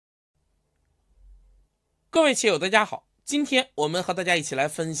各位棋友大家好，今天我们和大家一起来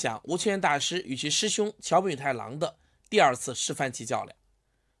分享吴清源大师与其师兄桥本太郎的第二次示范棋较量。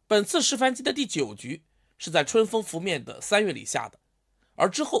本次示范棋的第9局是在春风拂面的3月里下的，而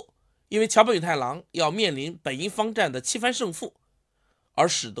之后因为桥本太郎要面临本因坊战的7番胜负，而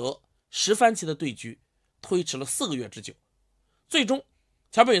使得10番棋的对局推迟了4个月之久。最终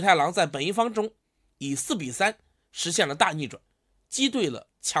桥本太郎在本因坊中以4比3实现了大逆转，击对了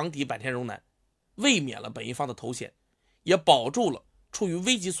强敌坂田荣南，卫冕了本因坊的头衔，也保住了处于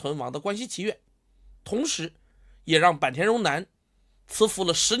危急存亡的关西棋院，同时也让坂田荣南蛰伏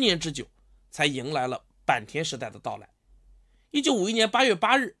了10年之久，才迎来了坂田时代的到来。1951年8月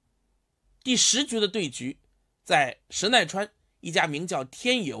8日，第10局的对局在石奈川一家名叫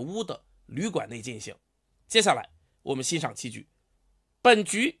天野屋的旅馆内进行。接下来我们欣赏棋局。本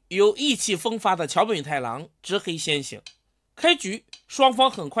局由意气风发的桥本太郎执黑先行，开局双方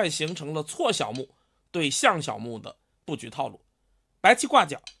很快形成了错小目对象小目的布局套路，白棋挂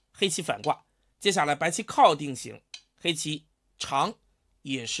角，黑棋反挂，接下来白棋靠定型，黑棋长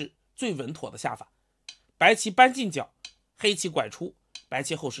也是最稳妥的下法，白棋搬进角，黑棋拐出，白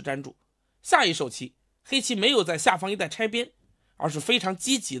棋后势粘住。下一手棋黑棋没有在下方一带拆边，而是非常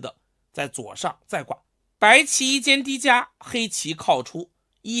积极的在左上再挂，白棋一间低加，黑棋靠出。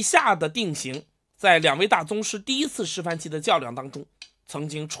以下的定型在两位大宗师第一次示范棋的较量当中曾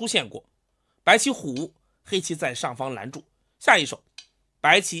经出现过，白棋虎，黑棋在上方拦住。下一手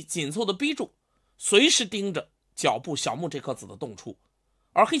白棋紧凑的逼住，随时盯着脚部小目这颗子的动出，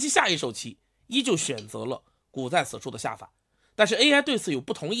而黑棋下一手棋依旧选择了古在此处的下法，但是 AI 对此有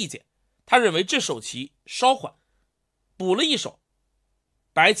不同意见，他认为这手棋稍缓，补了一手，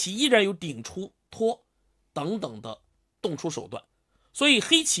白棋依然有顶出拖等等的动出手段，所以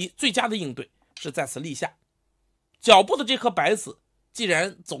黑棋最佳的应对是在此立下。脚部的这颗白子既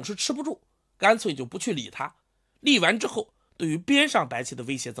然总是吃不住，干脆就不去理它，立完之后对于边上白棋的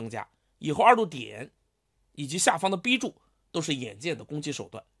威胁增加，以后2路点以及下方的逼住都是眼见的攻击手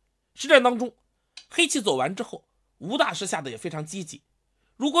段。实战当中黑棋走完之后，吴大师下的也非常积极，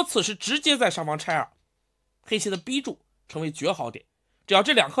如果此时直接在上方拆2，黑棋的逼住成为绝好点，只要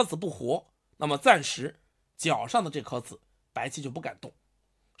这2颗子不活，那么暂时脚上的这颗子白棋就不敢动。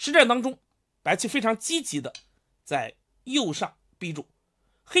实战当中白棋非常积极的在右上逼住，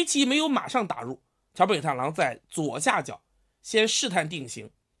黑棋没有马上打入，桥本太郎在左下角先试探定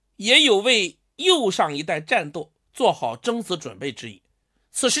型，也有为右上一带战斗做好争死准备之意。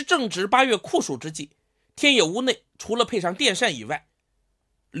此时正值8月酷暑之际，天野屋内除了配上电扇以外，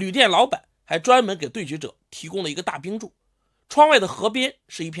旅店老板还专门给对局者提供了一个大冰柱，窗外的河边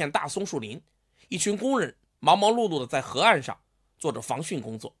是一片大松树林，一群工人忙忙碌碌的在河岸上做着防汛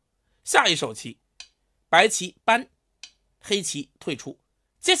工作。下一手棋白棋搬，黑棋退出。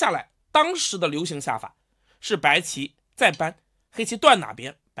接下来当时的流行下法是白棋再搬，黑棋断哪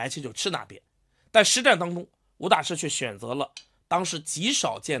边白棋就吃哪边，但实战当中吴大师却选择了当时极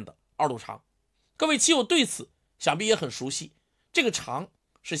少见的2路长。各位棋友对此想必也很熟悉，这个长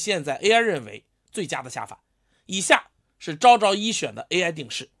是现在 AI 认为最佳的下法。以下是招招一选的 AI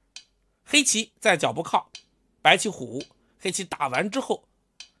定式，黑棋在脚部靠，白棋虎，黑棋打完之后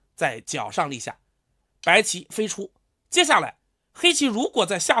在脚上立下，白棋飞出。接下来黑棋如果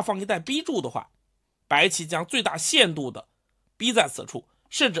在下方一带逼住的话，白棋将最大限度的逼在此处，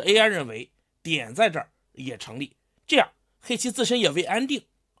甚至 AI 认为点在这儿也成立，这样黑棋自身也未安定，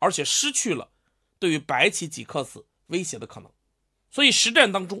而且失去了对于白棋几颗子威胁的可能。所以实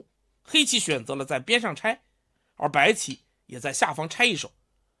战当中黑棋选择了在边上拆，而白棋也在下方拆一手，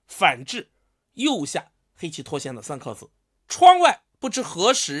反制右下黑棋脱先的3颗子。窗外不知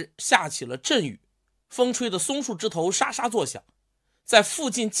何时下起了阵雨，风吹的松树枝头沙沙作响，在附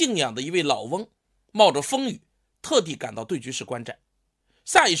近静养的一位老翁冒着风雨特地赶到对局室观战。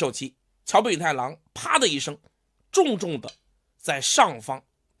下一手棋桥本太郎啪的一声重重的在上方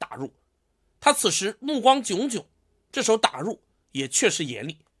打入，他此时目光炯炯，这手打入也确实严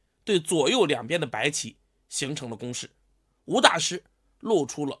厉，对左右两边的白棋形成了攻势。吴大师露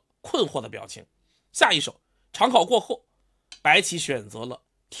出了困惑的表情。下一手长考过后，白棋选择了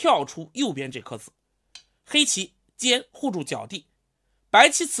跳出右边这颗子，黑棋肩护住脚地，白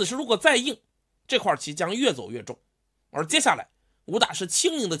棋此时如果再硬，这块棋将越走越重，而接下来吴大师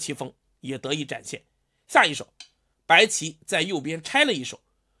轻盈的棋风也得以展现。下一手白棋在右边拆了一手，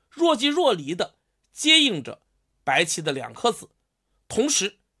若即若离的接应着白棋的2颗子，同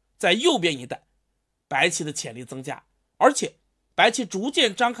时在右边一带白棋的潜力增加，而且白棋逐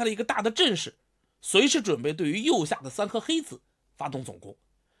渐张开了一个大的阵势，随时准备对于右下的3颗黑子发动总攻。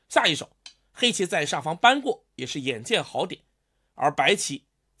下一手黑棋在上方搬过也是眼见好点，而白棋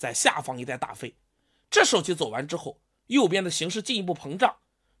在下方一带大飞，这手棋走完之后，右边的形势进一步膨胀，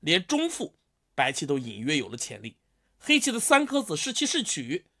连中腹白棋都隐约有了潜力。黑棋的3颗子是棋是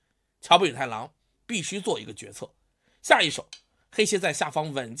取，桥本太郎必须做一个决策。下一手，黑棋在下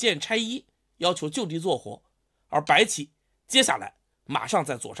方稳健拆一，要求就地做活，而白棋接下来马上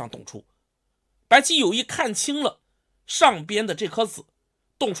在左上动出。白棋有意看清了上边的这颗子，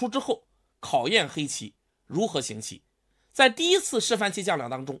动出之后考验黑棋如何行棋。在第一次示范棋较量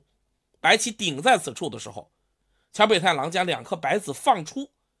当中，白棋顶在此处的时候，桥本太郎将2颗白子放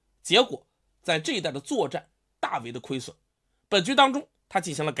出，结果在这一带的作战大为的亏损。本局当中他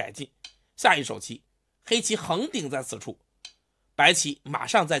进行了改进，下一手棋黑棋横顶在此处，白棋马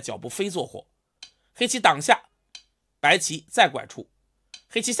上在脚步飞做活，黑棋挡下，白棋再拐出，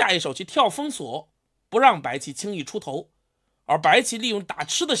黑棋下一手棋跳封锁，不让白棋轻易出头，而白棋利用打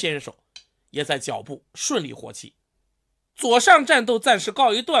吃的先手，也在脚步顺利活棋。左上战斗暂时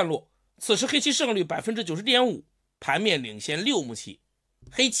告一段落，此时黑棋胜率 90.5%， 盘面领先6目棋，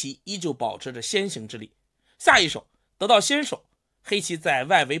黑棋依旧保持着先行之力。下一手得到先手，黑棋在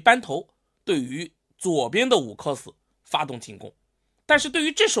外围扳头，对于左边的5颗子发动进攻。但是对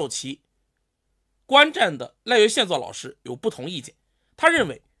于这手棋，观战的赖月宪作老师有不同意见，他认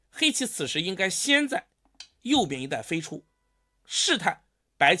为黑棋此时应该先在右边一带飞出，试探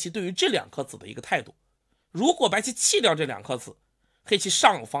白棋对于这2颗子的一个态度。如果白棋弃掉这2颗子，黑棋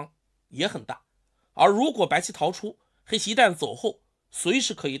上方也很大，而如果白棋逃出，黑棋一旦走后，随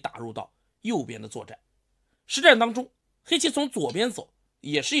时可以打入到右边的作战。实战当中，黑棋从左边走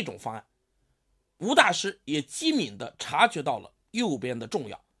也是一种方案。吴大师也机敏地察觉到了右边的重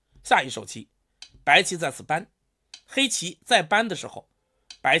要。下一手棋，白棋在此扳，黑棋在扳的时候，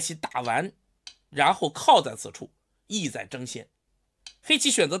白棋打完，然后靠在此处，意在争先。黑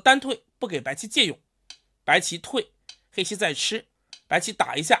棋选择单退，不给白棋借用，白棋退，黑棋再吃，白棋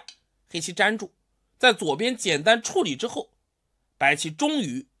打一下，黑棋粘住，在左边简单处理之后，白棋终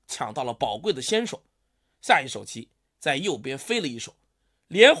于抢到了宝贵的先手。下一手棋在右边飞了一手，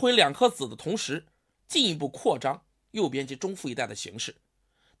连回2颗子的同时，进一步扩张右边及中腹一带的形势。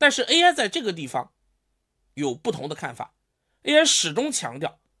但是 AI 在这个地方有不同的看法， AI 始终强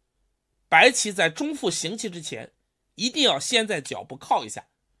调白棋在中腹行棋之前，一定要先在脚步靠一下，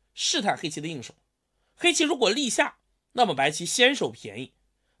试探黑棋的应手。黑棋如果立下，那么白棋先手便宜，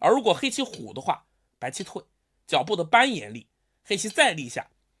而如果黑棋虎的话，白棋退，脚步的扳严厉，黑棋再立下，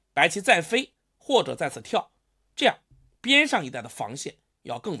白棋再飞或者在此跳，这样边上一带的防线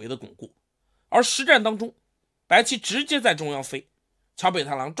要更为的巩固。而实战当中，白棋直接在中央飞，桥本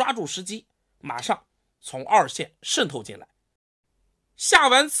太郎抓住时机，马上从2线渗透进来。下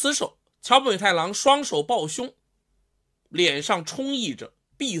完此手，桥本太郎双手抱胸，脸上充溢着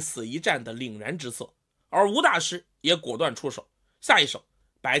必死一战的凛然之色，而吴大师也果断出手。下一手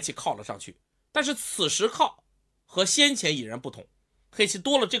白棋靠了上去，但是此时靠和先前已然不同，黑棋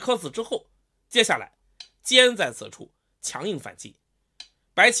多了这颗子之后，接下来尖在此处强硬反击，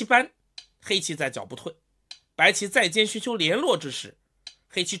白棋扳，黑棋在脚步退，白棋再尖寻求联络之时，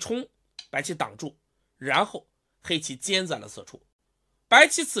黑棋冲，白棋挡住，然后黑棋尖在了此处。白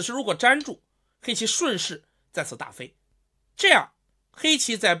棋此时如果粘住，黑棋顺势在此大飞，这样黑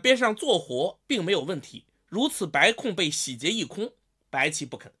棋在边上做活并没有问题，如此白空被洗劫一空，白棋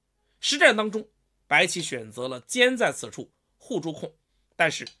不肯。实战当中，白棋选择了尖在此处护住空，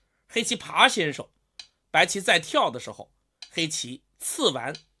但是黑棋爬先手，白棋在跳的时候，黑棋刺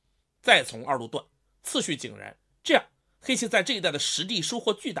完再从2路断，次序井然，这样黑棋在这一带的实地收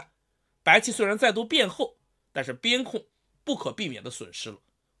获巨大。白棋虽然再度变后，但是边空不可避免的损失了，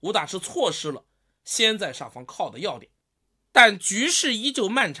吴大师错失了先在上方靠的要点。但局势依旧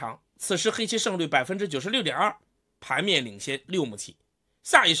漫长，此时黑棋胜率 96.2%， 盘面领先6目棋。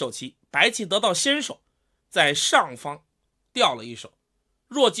下一手棋，白棋得到先手，在上方掉了一手，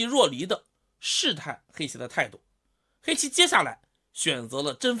若即若离的试探黑棋的态度。黑棋接下来选择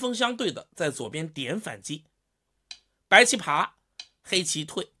了针锋相对的在左边点反击，白棋爬，黑棋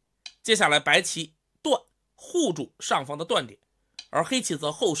退，接下来白棋断，护住上方的断点，而黑棋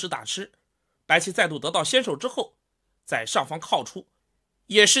则后实打吃，白棋再度得到先手之后，在上方靠出，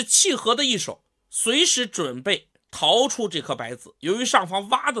也是契合的一手，随时准备逃出这颗白子。由于上方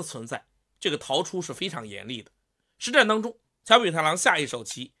挖的存在，这个逃出是非常严厉的。实战当中，桥本太郎下一手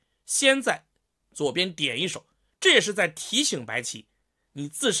棋先在左边点一手，这也是在提醒白棋，你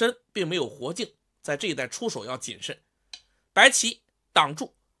自身并没有活境，在这一带出手要谨慎。白棋挡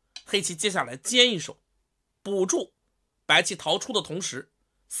住，黑棋接下来尖一手补住白棋逃出的同时，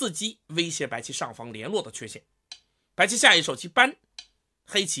伺机威胁白棋上方联络的缺陷。白棋下一手棋扳，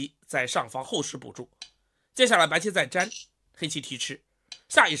黑棋在上方后实补住，接下来白棋再粘，黑棋提吃。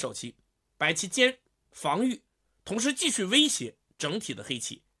下一手棋白棋尖，防御，同时继续威胁整体的黑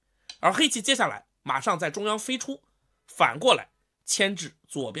棋。而黑棋接下来马上在中央飞出，反过来牵制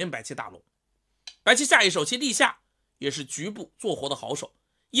左边白棋大龙。白棋下一手棋立下，也是局部做活的好手，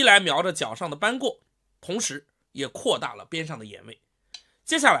一来瞄着脚上的扳过，同时也扩大了边上的眼位。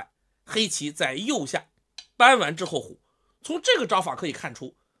接下来黑棋在右下扳完之后虎，从这个招法可以看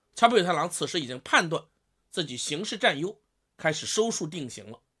出，桥本太郎此时已经判断自己形势占优，开始收束定型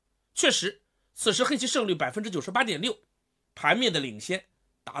了。确实，此时黑棋胜率 98.6%， 盘面的领先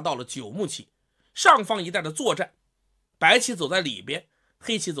达到了9目棋。上方一带的作战，白棋走在里边，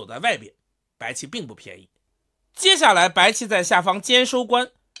黑棋走在外边，白棋并不便宜。接下来白棋在下方坚收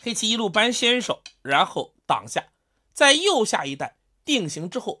官，黑棋一路扳先手，然后挡下，在右下一带定型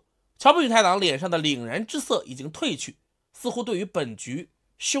之后，桥本太郎脸上的凛然之色已经褪去，似乎对于本局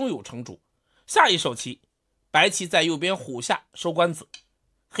胸有成竹。下一手棋，白棋在右边虎下收官子，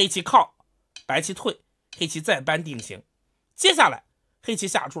黑棋靠，白棋退，黑棋再扳定型。接下来黑棋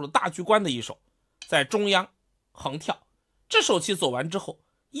下出了大局观的一手，在中央横跳。这手棋走完之后，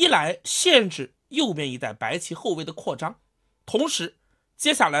一来限制右边一带白棋后卫的扩张，同时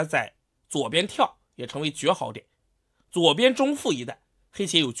接下来在左边跳也成为绝好点。左边中腹一带黑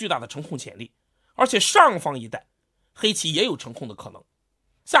棋有巨大的成控潜力，而且上方一带黑棋也有成控的可能。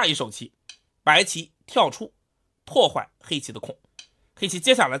下一手棋，白棋跳出破坏黑棋的控，黑棋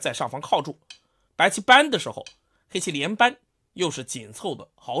接下来在上方靠住，白棋扳的时候，黑棋连扳又是紧凑的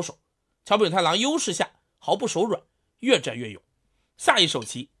好手。桥本太郎优势下毫不手软，越战越勇。下一手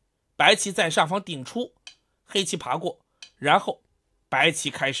棋，白棋在上方顶出，黑棋爬过，然后白棋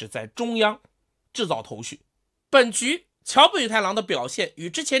开始在中央制造头绪。本局桥本太郎的表现与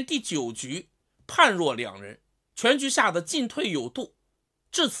之前第9局判若两人，全局下的进退有度，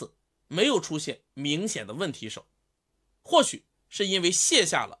至此没有出现明显的问题手。或许是因为卸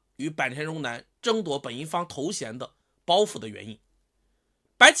下了与坂田荣男争夺本因坊头衔的包袱的原因。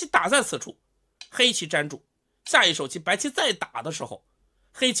白棋打在此处，黑棋粘住。下一手棋白棋再打的时候，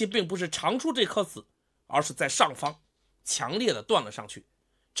黑棋并不是长出这颗子，而是在上方强烈的断了上去。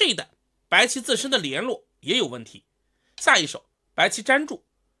这一带白棋自身的联络也有问题。下一手白棋粘住，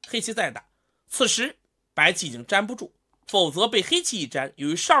黑棋再打，此时白棋已经粘不住，否则被黑棋一粘，由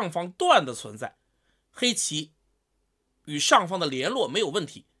于上方断的存在，黑棋与上方的联络没有问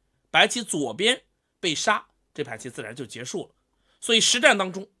题，白棋左边被杀，这盘棋自然就结束了。所以实战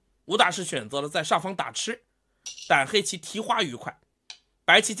当中，吴大师选择了在上方打吃，但黑棋提花愉快。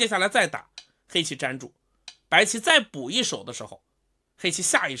白棋接下来再打，黑棋粘住，白棋再补一手的时候，黑棋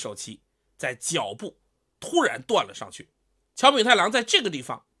下一手棋在脚部突然断了上去。桥本太郎在这个地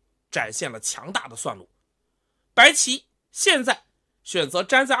方展现了强大的算路。白棋现在选择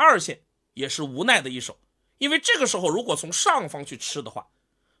粘在2线也是无奈的一手，因为这个时候如果从上方去吃的话，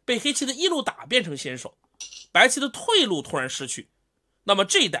被黑棋的一路打变成先手，白棋的退路突然失去，那么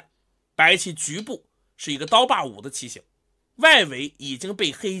这一带白棋局部是一个刀霸5的棋形，外围已经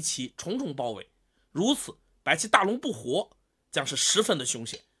被黑棋重重包围，如此白棋大龙不活将是十分的凶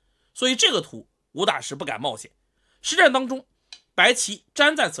险。所以这个图吴大师不敢冒险。实战当中白棋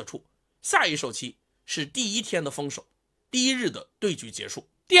粘在此处，下一手棋是第1天的封手，第1日的对局结束。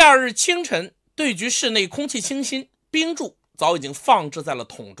第2日清晨，对局室内空气清新，冰柱早已经放置在了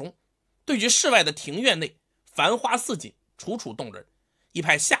桶中。对局室外的庭院内繁花似锦，楚楚动人，一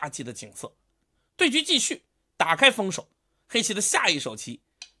派夏季的景色。对局继续，打开封手，黑棋的下一手棋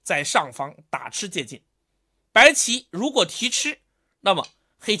在上方打吃接近，白棋如果提吃，那么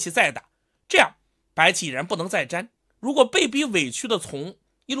黑棋再打，这样白棋已然不能再粘，如果被逼委屈的从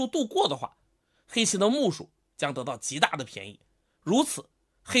一路度过的话，黑棋的目数将得到极大的便宜。如此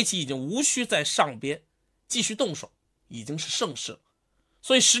黑棋已经无需在上边继续动手，已经是胜势了。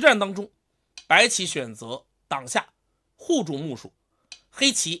所以实战当中白棋选择挡下护住目数，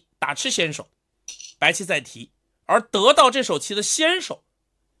黑棋打吃先手，白棋再提，而得到这手棋的先手，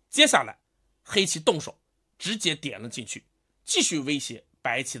接下来黑棋动手直接点了进去，继续威胁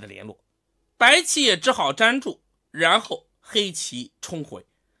白棋的联络。白棋也只好粘住，然后黑棋冲回。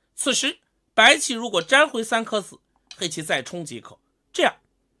此时白棋如果粘回3颗子，黑棋再冲即可，这样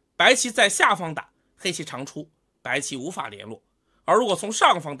白棋在下方打，黑棋长出，白棋无法联络。而如果从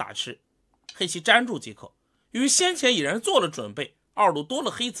上方打吃，黑棋粘住即可。由于先前已然做了准备，2路多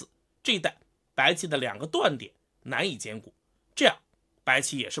了黑子，这一带白棋的2个断点难以兼顾，这样白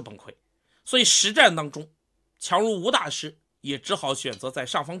棋也是崩溃。所以实战当中强如吴大师也只好选择在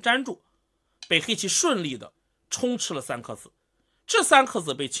上方粘住，被黑棋顺利的冲吃了3颗子。这3颗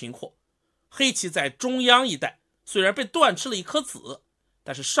子被擒获，黑棋在中央一带虽然被断吃了1颗子，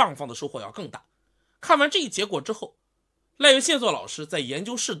但是上方的收获要更大。看完这一结果之后，赖元宪作老师在研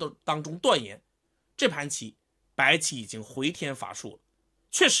究室当中断言，这盘棋白棋已经回天乏术了。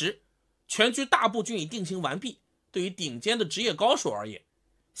确实，全局大布局已定型完毕，对于顶尖的职业高手而言，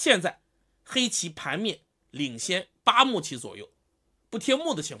现在黑棋盘面领先8目棋左右，不贴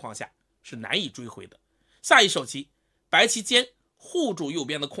目的情况下是难以追回的。下一手棋，白棋坚护住右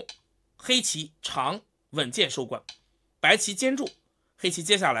边的空，黑棋长稳健收官，白棋坚住，黑棋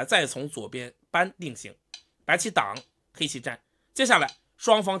接下来再从左边扳定型，白棋挡，黑棋粘，接下来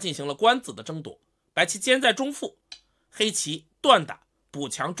双方进行了官子的争夺，白棋坚在中腹，黑棋断打补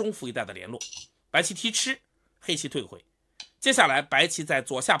强中腹一带的联络，白棋提吃，黑棋退回，接下来白棋在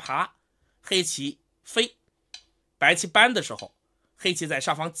左下爬，黑棋飞，白棋扳的时候，黑棋在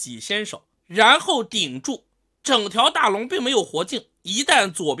上方挤先手，然后顶住，整条大龙并没有活境，一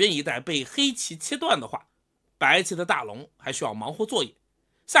旦左边一带被黑棋切断的话，白棋的大龙还需要忙活作业。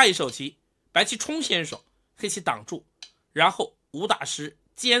下一手棋，白棋冲先手，黑棋挡住，然后吴大师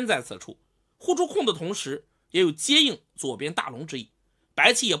坚在此处，护住空的同时也有接应左边大龙之意，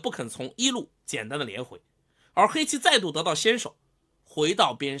白棋也不肯从一路简单的连回，而黑棋再度得到先手，回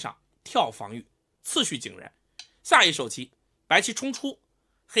到边上跳防御，次序井然。下一手棋，白棋冲出，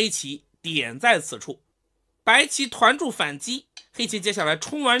黑棋点在此处，白棋团住反击，黑棋接下来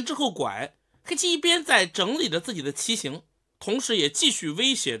冲完之后拐，黑棋一边在整理着自己的棋形，同时也继续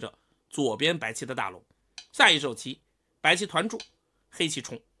威胁着左边白棋的大龙。下一手棋，白棋团住，黑棋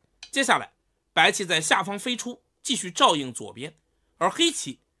冲，接下来白棋在下方飞出，继续照应左边，而黑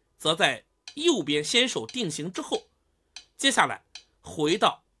棋则在右边先手定型之后，接下来回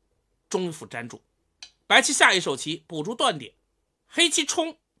到中府粘住，白棋下一手棋补住断点，黑棋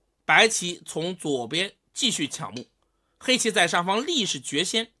冲，白棋从左边继续抢目，黑棋在上方立是绝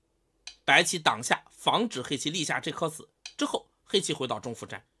先，白棋挡下防止黑棋立下这颗子之后，黑棋回到中府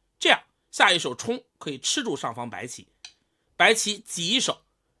粘，这样下一手冲可以吃住上方白棋，白棋挤一手，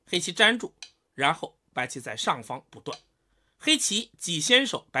黑棋粘住，然后白棋在上方不断，黑棋挤先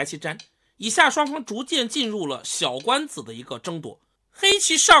手，白棋粘，以下双方逐渐进入了小官子的一个争夺。黑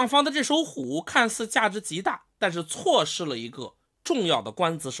棋上方的这手虎看似价值极大，但是错失了一个重要的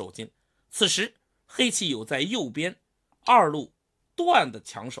官子手筋。此时黑棋有在右边二路断的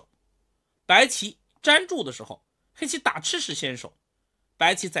强手，白棋粘住的时候，黑棋打吃是先手，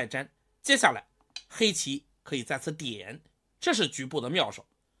白棋再粘，接下来黑棋可以再次点，这是局部的妙手。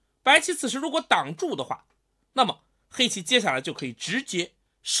白棋此时如果挡住的话，那么黑棋接下来就可以直接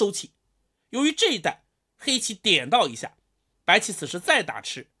收气。由于这一带黑棋点到一下，白棋此时再打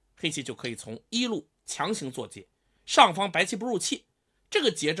吃，黑棋就可以从一路强行做劫，上方白棋不入气，这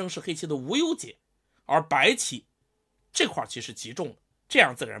个劫争是黑棋的无忧劫，而白棋这块棋是极重的，这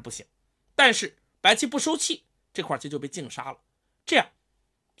样自然不行。但是白棋不收气，这块棋就被净杀了，这样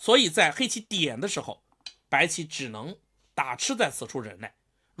所以在黑棋点的时候，白棋只能打吃在此处忍耐，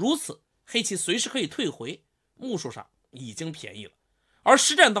如此黑棋随时可以退回，目数上已经便宜了。而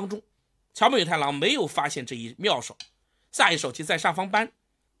实战当中，桥本太郎没有发现这一妙手，下一手棋在上方扳，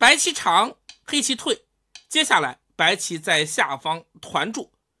白棋长，黑棋退，接下来白棋在下方团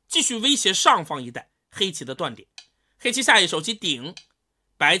住，继续威胁上方一带黑棋的断点，黑棋下一手棋顶，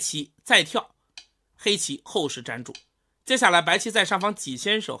白棋再跳，黑棋后势粘住，接下来白棋在上方挤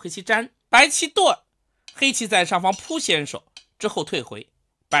先手，黑棋粘，白棋断，黑棋在上方扑先手之后退回，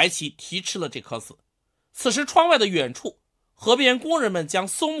白棋提吃了这颗子。此时窗外的远处，河边工人们将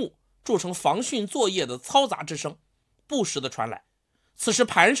松木筑成防汛作业的嘈杂之声不时的传来，此时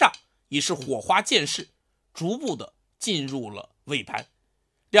盘上已是火花渐逝，逐步的进入了尾盘，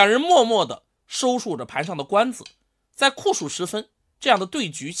两人默默的收束着盘上的官子，在酷暑时分，这样的对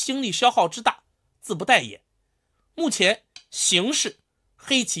局精力消耗之大自不待言。目前形势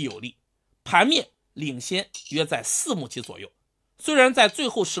黑棋有利，盘面领先约在4目棋左右，虽然在最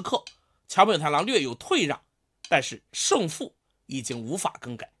后时刻桥本太郎略有退让，但是胜负已经无法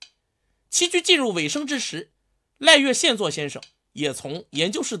更改。棋局进入尾声之时，赖月宪作先生也从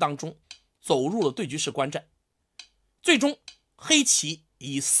研究室当中走入了对局室观战，最终黑棋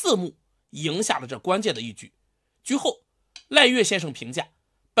以4目赢下了这关键的一局。局后赖月先生评价，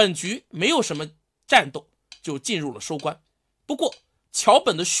本局没有什么战斗就进入了收官，不过桥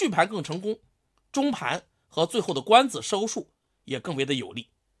本的续盘更成功，中盘和最后的官子收束也更为的有利。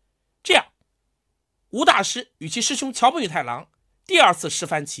这样吴大师与其师兄桥本太郎第2次示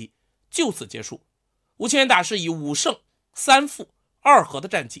范棋就此结束，吴清源大师以5胜3负2和的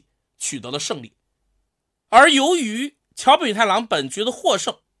战绩取得了胜利。而由于桥本太郎本局的获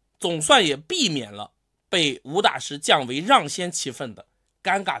胜，总算也避免了被吴大师降为让先棋分的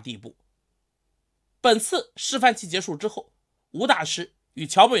尴尬地步。本次示范棋结束之后，吴大师与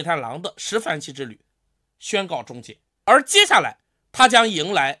桥本太郎的示范棋之旅宣告终结，而接下来他将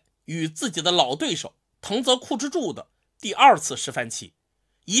迎来与自己的老对手藤泽库之助的第2次示范棋，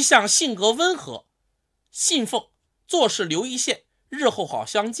一向性格温和、信奉做事留一线，日后好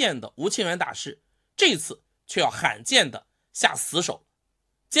相见的吴清源大师，这次却要罕见的下死手。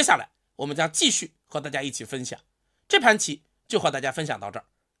接下来我们将继续和大家一起分享这盘棋，就和大家分享到这儿，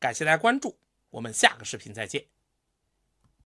感谢大家关注，我们下个视频再见。